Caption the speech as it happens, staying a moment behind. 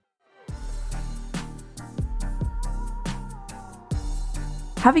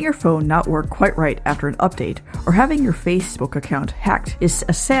Having your phone not work quite right after an update, or having your Facebook account hacked is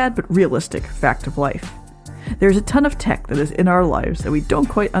a sad but realistic fact of life. There's a ton of tech that is in our lives that we don't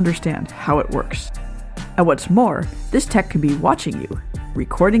quite understand how it works. And what's more, this tech can be watching you,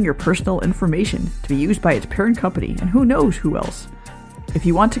 recording your personal information to be used by its parent company and who knows who else. If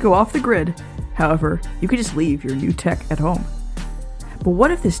you want to go off the grid, however, you can just leave your new tech at home. But what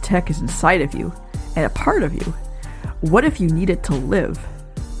if this tech is inside of you and a part of you? What if you need it to live?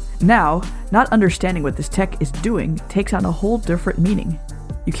 Now, not understanding what this tech is doing takes on a whole different meaning.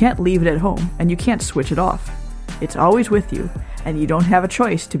 You can't leave it at home and you can't switch it off. It's always with you, and you don't have a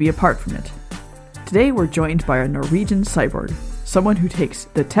choice to be apart from it. Today we're joined by a Norwegian cyborg, someone who takes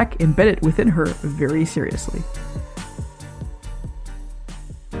the tech embedded within her very seriously.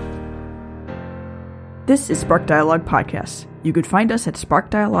 This is Spark Dialogue Podcast. You could find us at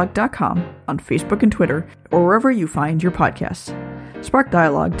sparkdialogue.com, on Facebook and Twitter, or wherever you find your podcasts. Spark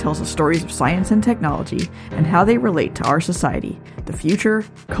Dialogue tells us stories of science and technology and how they relate to our society, the future,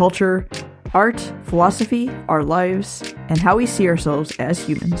 culture, art, philosophy, our lives, and how we see ourselves as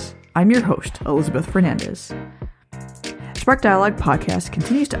humans. I'm your host, Elizabeth Fernandez. Spark Dialogue Podcast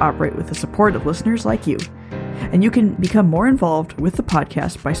continues to operate with the support of listeners like you, and you can become more involved with the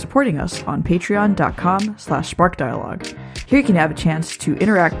podcast by supporting us on patreon.com/sparkdialogue. Here you can have a chance to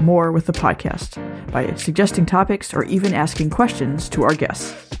interact more with the podcast by suggesting topics or even asking questions to our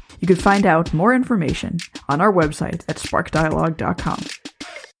guests. You can find out more information on our website at sparkdialogue.com.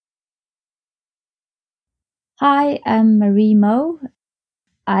 Hi, I'm Marie Moe.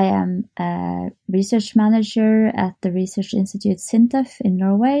 I am a research manager at the Research Institute SINTEF in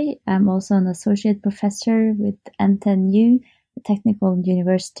Norway. I'm also an associate professor with NTNU, the Technical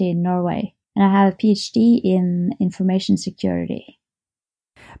University in Norway. And I have a PhD in information security.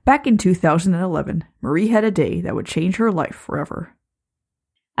 Back in 2011, Marie had a day that would change her life forever.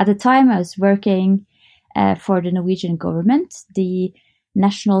 At the time, I was working for the Norwegian government, the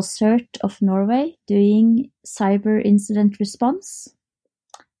National CERT of Norway, doing cyber incident response.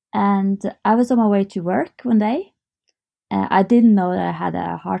 And I was on my way to work one day. I didn't know that I had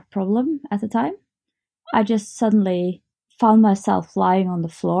a heart problem at the time. I just suddenly found myself lying on the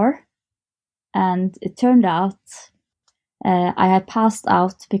floor. And it turned out I had passed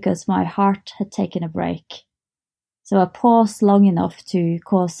out because my heart had taken a break. So I paused long enough to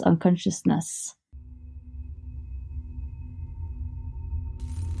cause unconsciousness.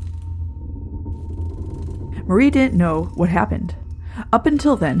 Marie didn't know what happened. Up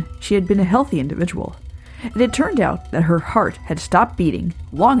until then, she had been a healthy individual. And it turned out that her heart had stopped beating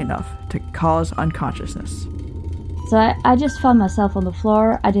long enough to cause unconsciousness. So I just found myself on the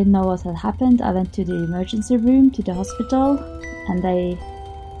floor. I didn't know what had happened. I went to the emergency room, to the hospital, and they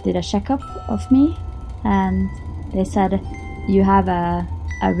did a checkup of me. And they said, you have a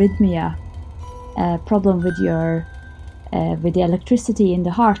arrhythmia, a problem with the electricity in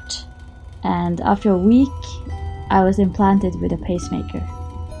the heart. And after a week, I was implanted with a pacemaker.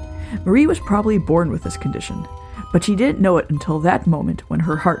 Marie was probably born with this condition, but she didn't know it until that moment when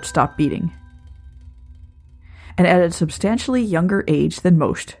her heart stopped beating. And at a substantially younger age than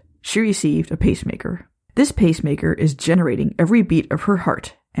most, she received a pacemaker. This pacemaker is generating every beat of her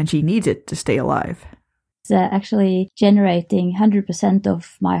heart, and she needs it to stay alive. It's actually generating 100%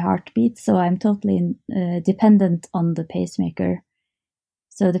 of my heartbeat, so I'm totally dependent on the pacemaker.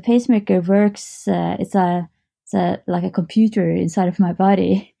 So the pacemaker works, it's like a computer inside of my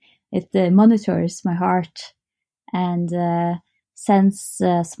body. It monitors my heart and sends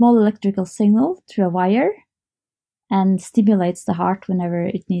a small electrical signal through a wire and stimulates the heart whenever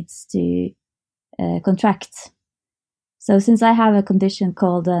it needs to contract. So since I have a condition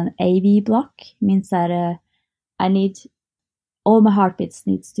called an AV block, it means that all my heartbeats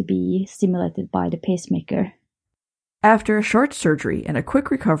needs to be stimulated by the pacemaker. After a short surgery and a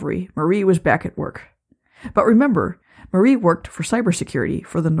quick recovery, Marie was back at work. But remember, Marie worked for cybersecurity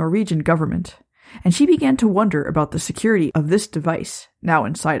for the Norwegian government, and she began to wonder about the security of this device now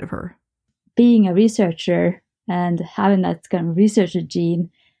inside of her. Being a researcher and having that kind of researcher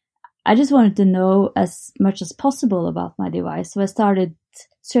gene, I just wanted to know as much as possible about my device. So I started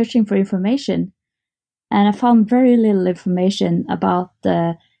searching for information, and I found very little information about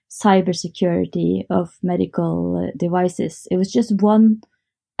the cybersecurity of medical devices. It was just one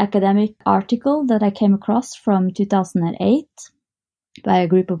academic article that I came across from 2008 by a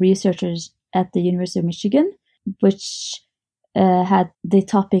group of researchers at the University of Michigan, which had the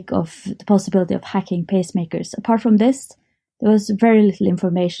topic of the possibility of hacking pacemakers. Apart from this, there was very little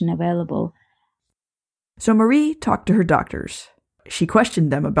information available. So Marie talked to her doctors. She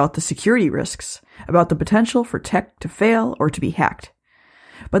questioned them about the security risks, about the potential for tech to fail or to be hacked.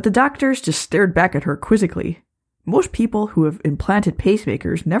 But the doctors just stared back at her quizzically. Most people who have implanted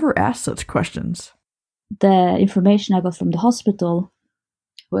pacemakers never ask such questions. The information I got from the hospital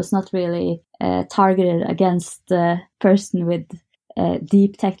was not really targeted against the person with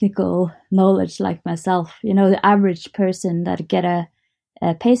deep technical knowledge like myself. You know, the average person that get a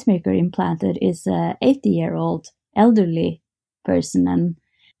pacemaker implanted is a 80-year-old elderly person, and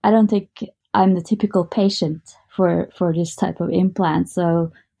I don't think I'm the typical patient for this type of implant.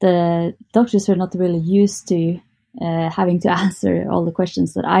 So the doctors were not really used to having to answer all the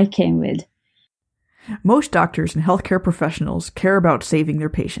questions that I came with. Most doctors and healthcare professionals care about saving their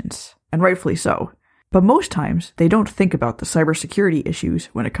patients, and rightfully so. But most times, they don't think about the cybersecurity issues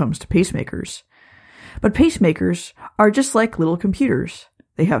when it comes to pacemakers. But pacemakers are just like little computers.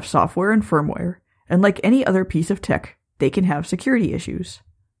 They have software and firmware, and like any other piece of tech, they can have security issues.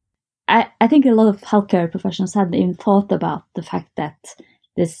 I think a lot of healthcare professionals haven't even thought about the fact that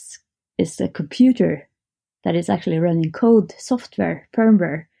this is a computer that is actually running code, software,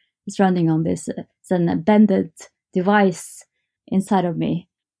 firmware. It's running on this. It's an embedded device inside of me.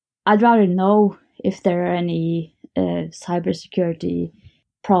 I'd rather know if there are any cybersecurity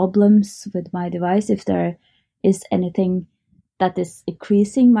problems with my device, if there is anything that is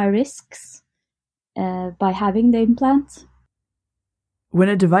increasing my risks by having the implant. When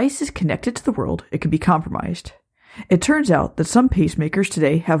a device is connected to the world, it can be compromised. It turns out that some pacemakers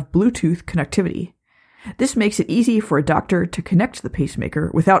today have Bluetooth connectivity. This makes it easy for a doctor to connect the pacemaker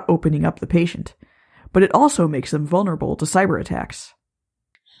without opening up the patient, but it also makes them vulnerable to cyber attacks.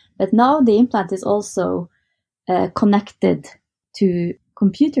 But now the implant is also connected to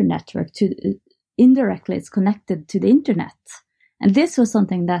computer network. Indirectly, it's connected to the internet. And this was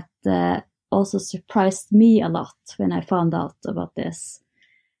something that also surprised me a lot when I found out about this.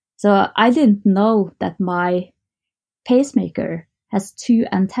 So I didn't know that my pacemaker has 2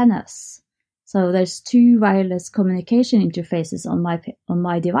 antennas. So there's 2 wireless communication interfaces on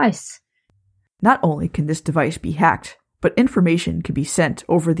my device. Not only can this device be hacked, but information can be sent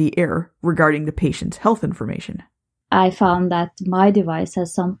over the air regarding the patient's health information. I found that my device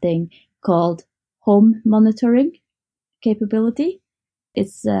has something called home monitoring capability.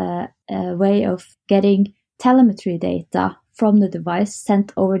 It's a way of getting telemetry data from the device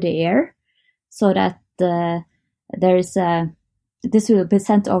sent over the air, so that this will be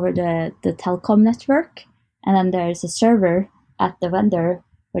sent over the telecom network, and then there is a server at the vendor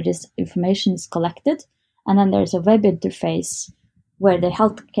where this information is collected, and then there's a web interface where the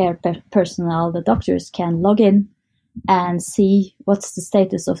healthcare personnel, the doctors, can log in and see what's the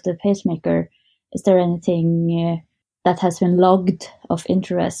status of the pacemaker. Is there anything that has been logged of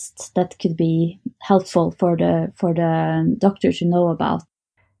interest that could be helpful for the doctor to know about?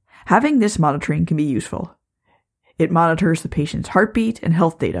 Having this monitoring can be useful. It monitors the patient's heartbeat and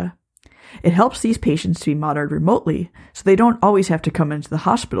health data. It helps these patients to be monitored remotely, so they don't always have to come into the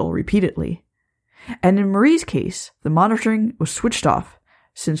hospital repeatedly. And in Marie's case, the monitoring was switched off,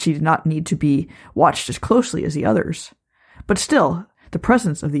 since she did not need to be watched as closely as the others. But still, the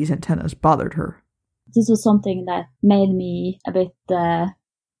presence of these antennas bothered her. This was something that made me a bit,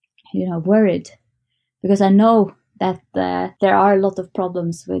 worried, because I know that there are a lot of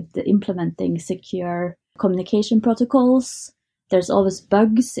problems with implementing secure communication protocols. There's always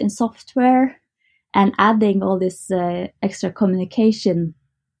bugs in software, and adding all this extra communication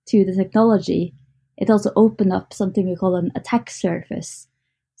to the technology, it also opened up something we call an attack surface.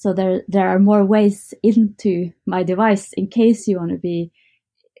 So there are more ways into my device in case you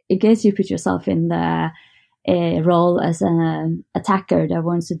put yourself in the role as an attacker that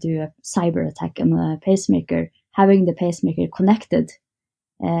wants to do a cyber attack on a pacemaker. Having the pacemaker connected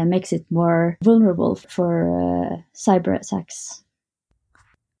makes it more vulnerable for cyber attacks.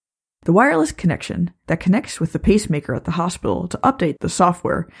 The wireless connection that connects with the pacemaker at the hospital to update the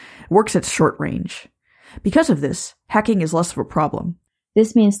software works at short range. Because of this, hacking is less of a problem.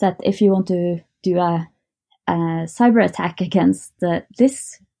 This means that if you want to do a cyber attack against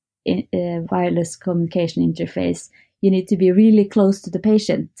this wireless communication interface, you need to be really close to the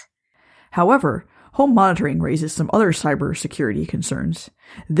patient. However, home monitoring raises some other cyber security concerns.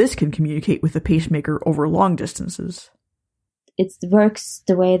 This can communicate with the pacemaker over long distances. It works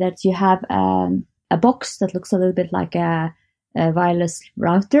the way that you have a box that looks a little bit like a wireless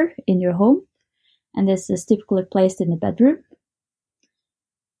router in your home, and this is typically placed in the bedroom.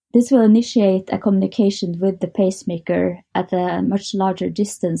 This will initiate a communication with the pacemaker at a much larger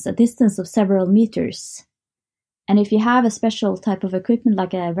distance, a distance of several meters. And if you have a special type of equipment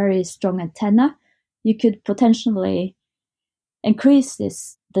like a very strong antenna, you could potentially increase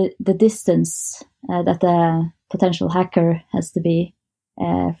the distance that the potential hacker has to be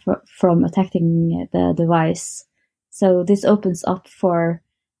from attacking the device. So this opens up for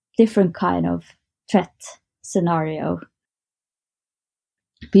different kind of threat scenario.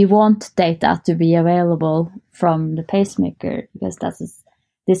 We want data to be available from the pacemaker because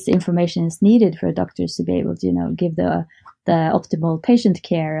this information is needed for doctors to be able to, give the optimal patient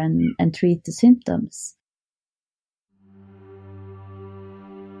care and treat the symptoms.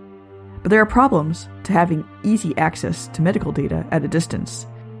 But there are problems to having easy access to medical data at a distance.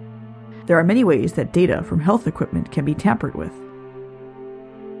 There are many ways that data from health equipment can be tampered with.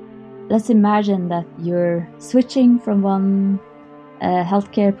 Let's imagine that you're switching from one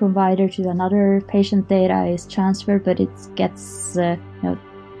healthcare provider to another. Patient data is transferred, but it gets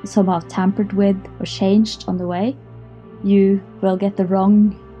somehow tampered with or changed on the way. You will get the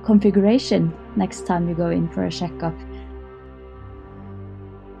wrong configuration next time you go in for a checkup.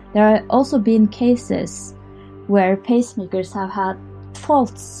 There have also been cases where pacemakers have had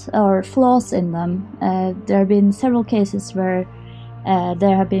faults or flaws in them. There have been several cases where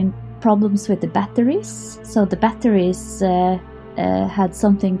there have been problems with the batteries. So the batteries had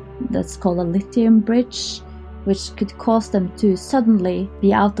something that's called a lithium bridge, which could cause them to suddenly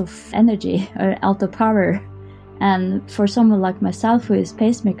be out of energy or out of power. And for someone like myself who is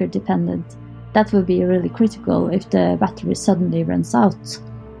pacemaker dependent, that would be really critical if the battery suddenly runs out.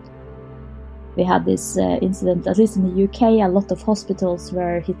 We had this incident, at least in the UK, a lot of hospitals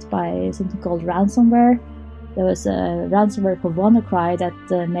were hit by something called ransomware. There was a ransomware called WannaCry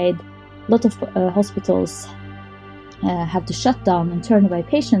that made a lot of hospitals have to shut down and turn away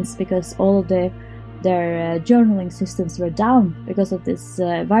patients because all of their journaling systems were down because of this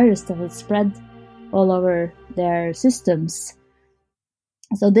virus that had spread all over their systems.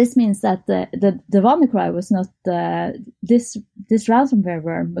 So this means that the WannaCry was not this ransomware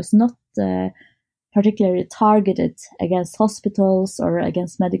worm was not particularly targeted against hospitals or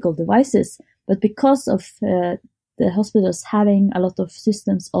against medical devices, but because of the hospitals having a lot of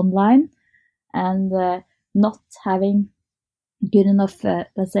systems online and not having good enough,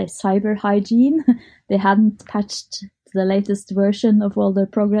 let's say, cyber hygiene, they hadn't patched the latest version of all their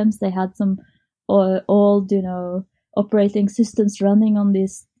programs. They had some old, operating systems running on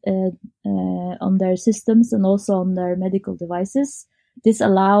these on their systems and also on their medical devices. This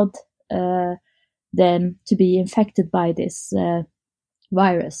allowed them to be infected by this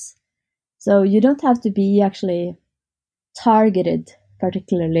virus. So you don't have to be actually targeted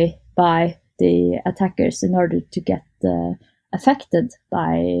particularly by the attackers in order to get affected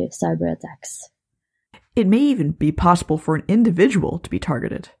by cyber attacks. It may even be possible for an individual to be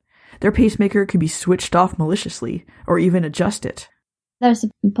targeted. Their pacemaker can be switched off maliciously or even adjust it. There's a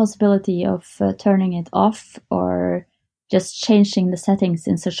possibility of turning it off or just changing the settings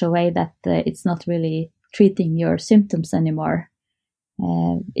in such a way that it's not really treating your symptoms anymore.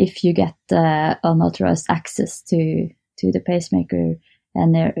 If you get unauthorized access to the pacemaker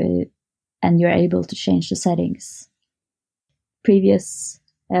and you're able to change the settings. Previous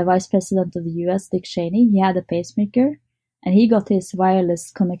Vice President of the US, Dick Cheney, he had a pacemaker and he got his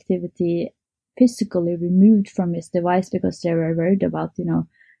wireless connectivity physically removed from his device because they were worried about,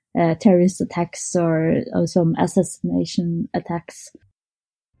 terrorist attacks or some assassination attacks.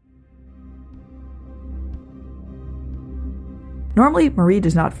 Normally, Marie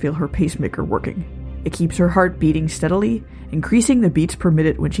does not feel her pacemaker working. It keeps her heart beating steadily, increasing the beats per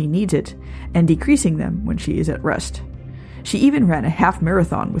minute when she needs it, and decreasing them when she is at rest. She even ran a half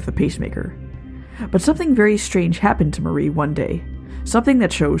marathon with the pacemaker. But something very strange happened to Marie one day. Something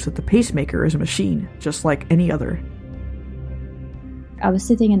that shows that the pacemaker is a machine, just like any other. I was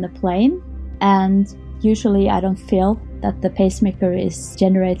sitting in the plane, and usually I don't feel that the pacemaker is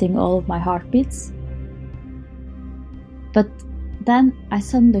generating all of my heartbeats. But then I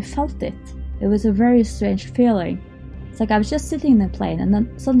suddenly felt it. It was a very strange feeling. It's like I was just sitting in the plane, and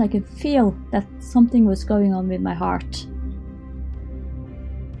then suddenly I could feel that something was going on with my heart.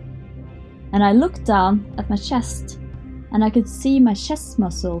 And I looked down at my chest, and I could see my chest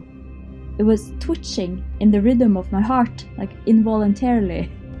muscle. It was twitching in the rhythm of my heart, like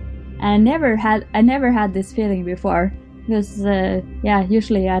involuntarily. And I never had this feeling before, because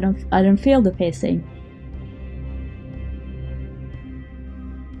usually I don't feel the pacing.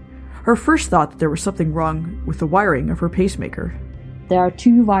 Her first thought that there was something wrong with the wiring of her pacemaker. There are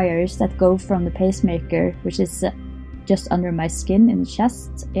 2 wires that go from the pacemaker, which is just under my skin in the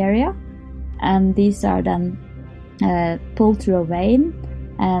chest area, and these are then pulled through a vein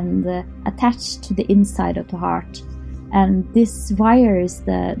and attached to the inside of the heart. And this wire is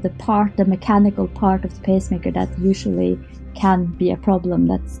the mechanical part of the pacemaker that usually can be a problem.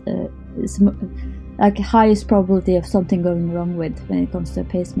 That's like highest probability of something going wrong with when it comes to a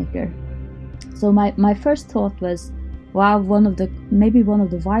pacemaker. So my first thought was, wow, maybe one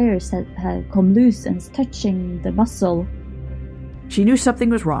of the wires had come loose and is touching the muscle. She knew something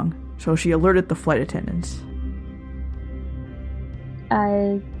was wrong, so she alerted the flight attendants.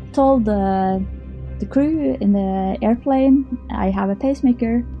 I told the crew in the airplane, I have a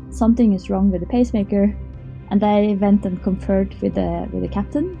pacemaker, something is wrong with the pacemaker, and they went and conferred with the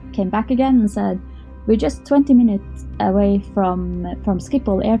captain, came back again and said, we're just 20 minutes away from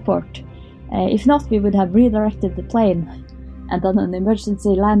Schiphol Airport. If not, we would have redirected the plane and done an emergency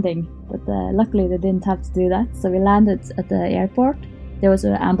landing, but luckily they didn't have to do that, so we landed at the airport. There was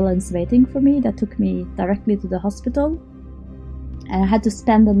an ambulance waiting for me that took me directly to the hospital. And I had to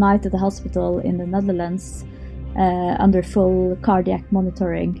spend the night at the hospital in the Netherlands under full cardiac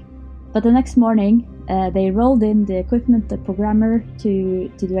monitoring. But the next morning, they rolled in the equipment, the programmer, to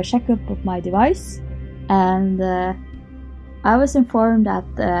do a checkup of my device. And I was informed that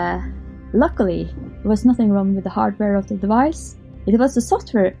luckily there was nothing wrong with the hardware of the device. It was a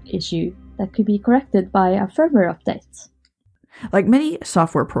software issue that could be corrected by a firmware update. Like many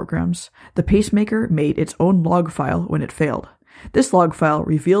software programs, the pacemaker made its own log file when it failed. This log file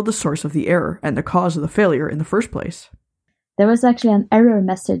revealed the source of the error and the cause of the failure in the first place. There was actually an error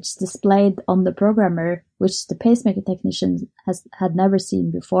message displayed on the programmer, which the pacemaker technician had never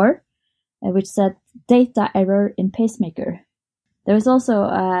seen before, which said data error in pacemaker. There was also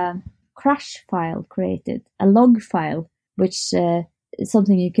a crash file created, a log file, which is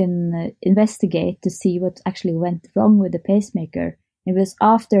something you can investigate to see what actually went wrong with the pacemaker. It was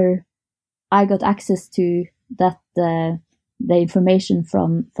after I got access to that the information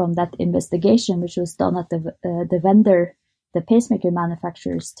from that investigation, which was done at the vendor. The pacemaker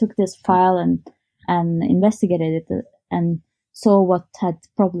manufacturers took this file and investigated it and saw what had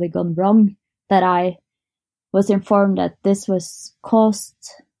probably gone wrong, that I was informed that this was caused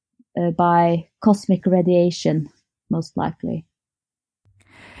by cosmic radiation, most likely.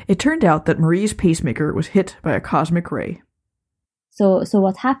 It turned out that Marie's pacemaker was hit by a cosmic ray. So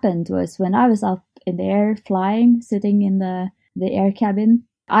what happened was, when I was up in the air flying, sitting in the air cabin,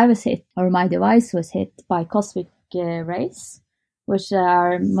 I was hit, or my device was hit by cosmic rays, which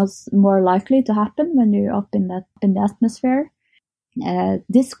are more likely to happen when you're up in the atmosphere.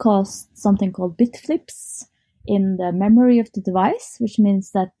 This caused something called bit flips in the memory of the device, which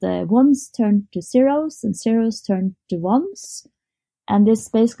means that the ones turned to zeros and zeros turned to ones. And this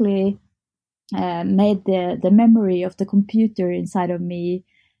basically made the memory of the computer inside of me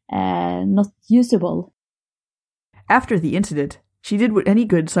not usable. After the incident, she did what any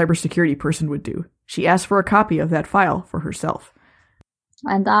good cybersecurity person would do. She asked for a copy of that file for herself.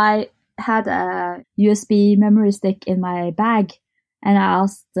 And I had a USB memory stick in my bag, and I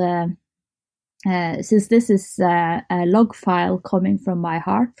asked, since this is a log file coming from my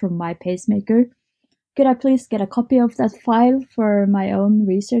heart, from my pacemaker, could I please get a copy of that file for my own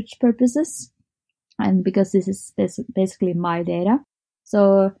research purposes? And because this is basically my data.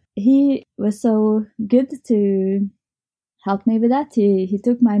 So he was so good to help me with that. He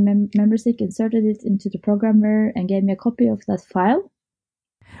took my memory stick, inserted it into the programmer, and gave me a copy of that file.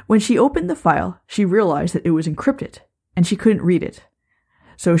 When she opened the file, she realized that it was encrypted, and she couldn't read it.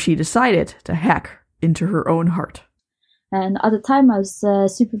 So she decided to hack into her own heart. And at the time, I was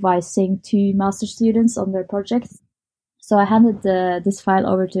supervising 2 master students on their project. So I handed this file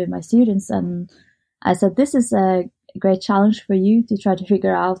over to my students, and I said, this is a great challenge for you to try to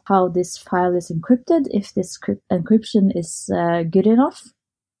figure out how this file is encrypted, if this encryption is good enough.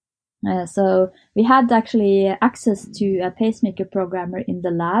 So we had actually access to a pacemaker programmer in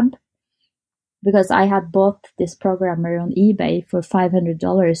the lab, because I had bought this programmer on eBay for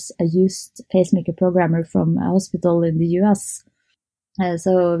 $500, a used pacemaker programmer from a hospital in the US.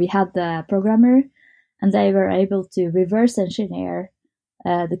 So we had the programmer, and they were able to reverse engineer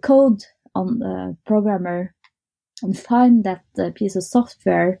the code on the programmer and find that piece of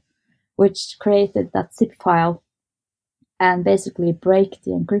software which created that zip file, and basically break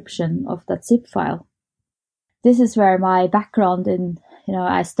the encryption of that zip file. This is where my background in,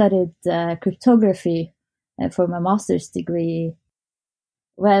 I studied cryptography for my master's degree.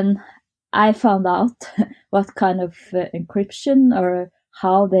 When I found out what kind of encryption or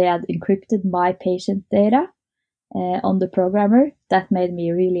how they had encrypted my patient data on the programmer, that made me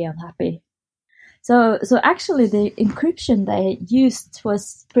really unhappy. So actually the encryption they used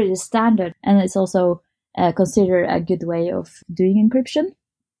was pretty standard, and it's also considered a good way of doing encryption.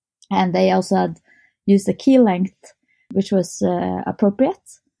 And they also had used a key length which was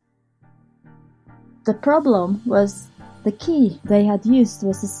appropriate. The problem was the key they had used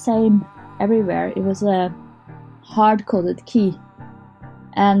was the same everywhere. It was a hard-coded key.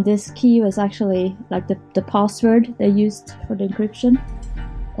 And this key was actually like the password they used for the encryption.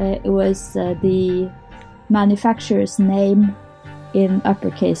 It was the manufacturer's name in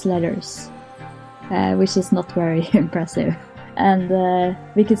uppercase letters, which is not very impressive. And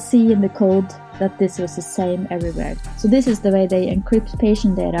we could see in the code that this was the same everywhere. So this is the way they encrypt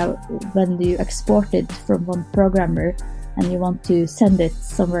patient data when you export it from one programmer and you want to send it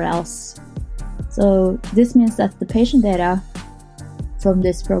somewhere else. So this means that the patient data from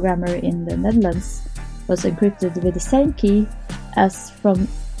this programmer in the Netherlands was encrypted with the same key as from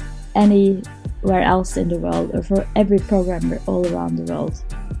anywhere else in the world, or for every programmer all around the world.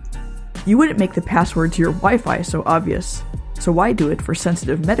 You wouldn't make the password to your Wi-Fi so obvious, so why do it for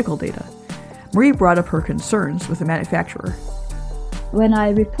sensitive medical data? Marie brought up her concerns with the manufacturer. When I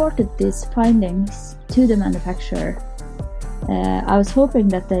reported these findings to the manufacturer, I was hoping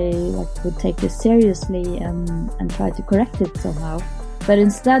that they would take this seriously and try to correct it somehow. But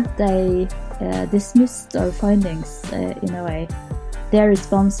instead they dismissed our findings in a way. Their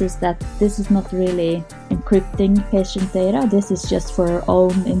response is that this is not really encrypting patient data, this is just for our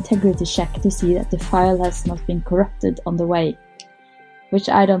own integrity check to see that the file has not been corrupted on the way, which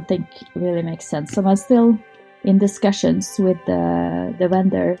I don't think really makes sense. So I'm still in discussions with the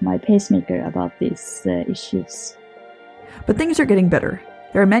vendor, my pacemaker, about these issues. But things are getting better.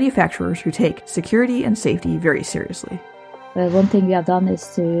 There are manufacturers who take security and safety very seriously. One thing we have done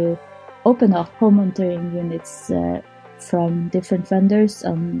is to open up home monitoring units from different vendors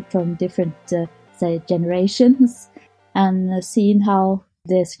and from different generations, and seeing how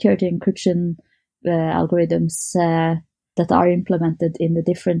the security encryption algorithms that are implemented in the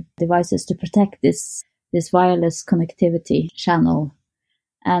different devices to protect this wireless connectivity channel.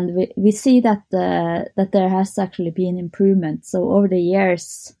 And we see that there has actually been improvement. So over the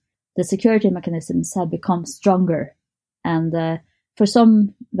years, the security mechanisms have become stronger. And for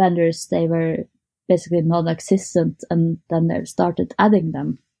some vendors, they were basically non-existent, and then they started adding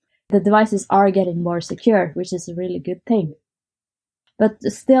them. The devices are getting more secure, which is a really good thing. But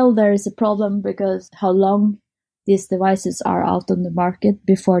still there is a problem because how long these devices are out on the market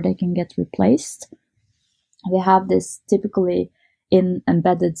before they can get replaced. We have this typically in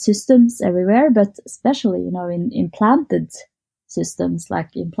embedded systems everywhere, but especially, in implanted systems like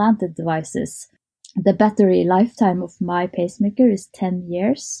implanted devices. The battery lifetime of my pacemaker is 10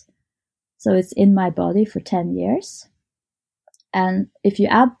 years. So it's in my body for 10 years. And if you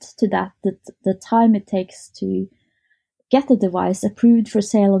add to that the time it takes to get the device approved for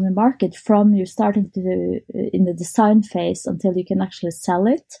sale on the market from you starting in the design phase until you can actually sell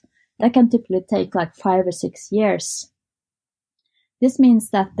it, that can typically take like 5 or 6 years. This means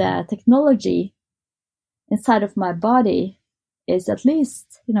that the technology inside of my body is at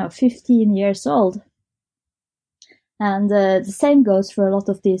least, 15 years old. And the same goes for a lot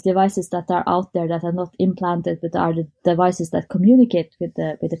of these devices that are out there that are not implanted, but are the devices that communicate with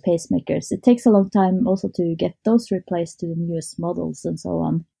the pacemakers. It takes a long time also to get those replaced to the newest models and so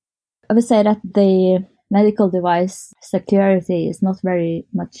on. I would say that the medical device security is not very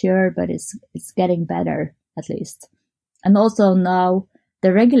mature, but it's getting better, at least. And also now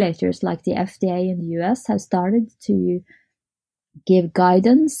the regulators like the FDA in the US have started to give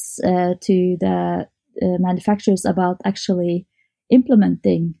guidance to the manufacturers about actually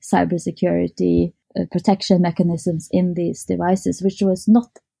implementing cybersecurity protection mechanisms in these devices, which was not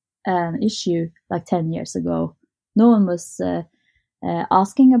an issue like 10 years ago. No one was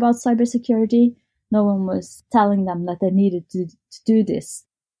asking about cybersecurity. No one was telling them that they needed to do this.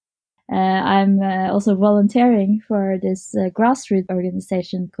 I'm also volunteering for this grassroots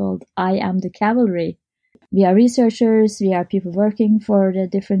organization called I Am the Cavalry. We are researchers, we are people working for the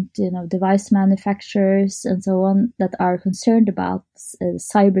different device manufacturers and so on that are concerned about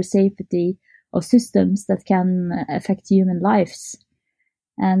cyber safety of systems that can affect human lives.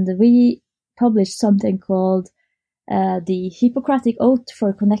 And we published something called the Hippocratic Oath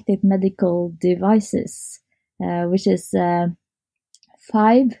for Connected Medical Devices, which is 5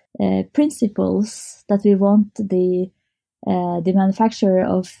 principles that we want the manufacturer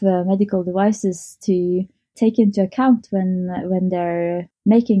of medical devices to take into account when they're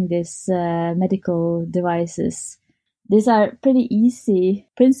making these medical devices. These are pretty easy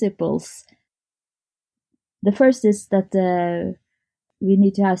principles. The first is that we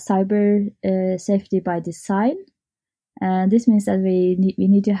need to have cyber safety by design. And this means that we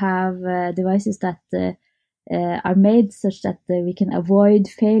need to have devices that are made such that we can avoid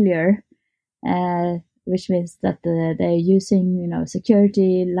failure, which means that they're using,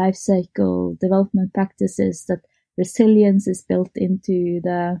 security, life cycle development practices, that resilience is built into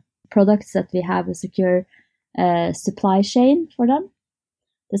the products that we have a secure supply chain for them.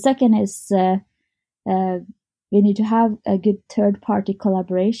 The second is we need to have a good third-party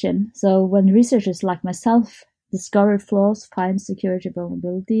collaboration. So when researchers like myself discover flaws, find security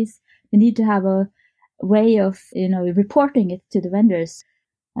vulnerabilities, we need to have a way of reporting it to the vendors.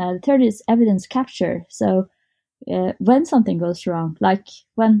 The third is evidence capture. So when something goes wrong, like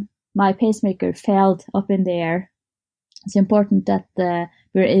when my pacemaker failed up in the air, it's important that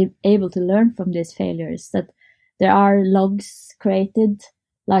we're able to learn from these failures, that there are logs created,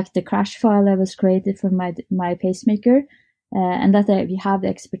 like the crash file that was created for my pacemaker, and that we have the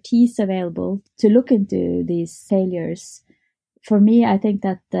expertise available to look into these failures. For me, I think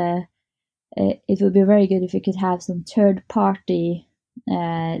that it would be very good if we could have some third-party,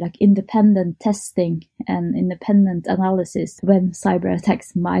 like independent testing and independent analysis when cyber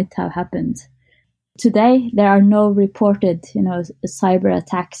attacks might have happened. Today, there are no reported, cyber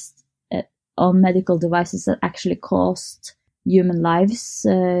attacks on medical devices that actually caused human lives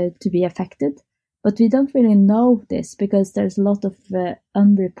to be affected. But we don't really know this because there's a lot of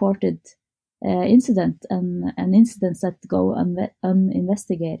unreported incidents and incidents that go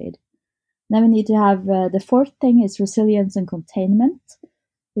uninvestigated. Then we need to have the fourth thing is resilience and containment,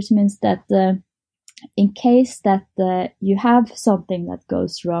 which means that in case that you have something that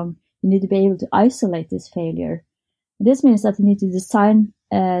goes wrong, you need to be able to isolate this failure. This means that you need to design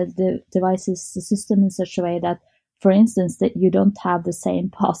the devices, the system in such a way that, for instance, that you don't have the same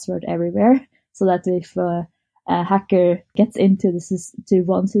password everywhere, so that if a hacker gets into to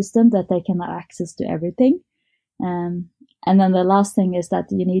one system, that they can have access to everything. And then the last thing is that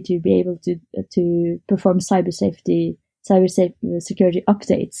you need to be able to perform cyber security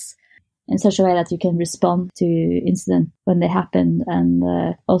updates in such a way that you can respond to incidents when they happen, and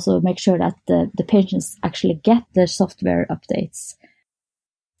also make sure that the patients actually get their software updates.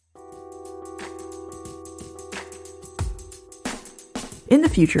 In the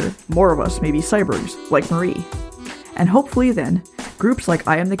future, more of us may be cybers, like Marie. And hopefully then, groups like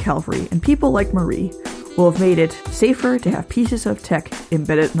I Am the Calvary and people like Marie will have made it safer to have pieces of tech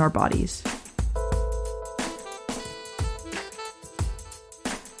embedded in our bodies.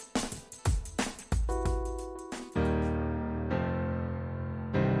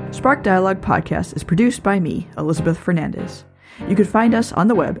 Spark Dialogue Podcast is produced by me, Elizabeth Fernandez. You can find us on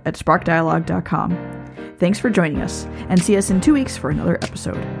the web at sparkdialogue.com. Thanks for joining us, and see us in 2 weeks for another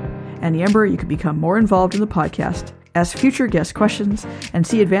episode. And remember, you can become more involved in the podcast, ask future guest questions, and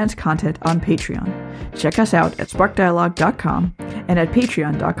see advanced content on Patreon. Check us out at sparkdialogue.com and at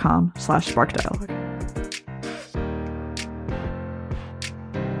patreon.com/sparkdialogue.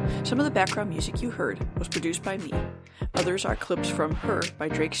 Some of the background music you heard was produced by me. Others are clips from Her by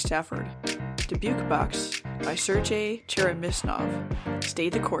Drake Stafford, Dubuque Box by Sergei Cheremisinov, Stay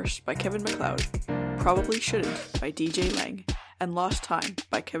the Course by Kevin MacLeod, Probably Shouldn't by DJ Lang, and Lost Time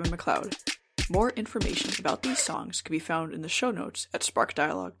by Kevin MacLeod. More information about these songs can be found in the show notes at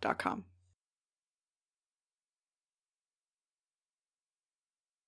sparkdialogue.com.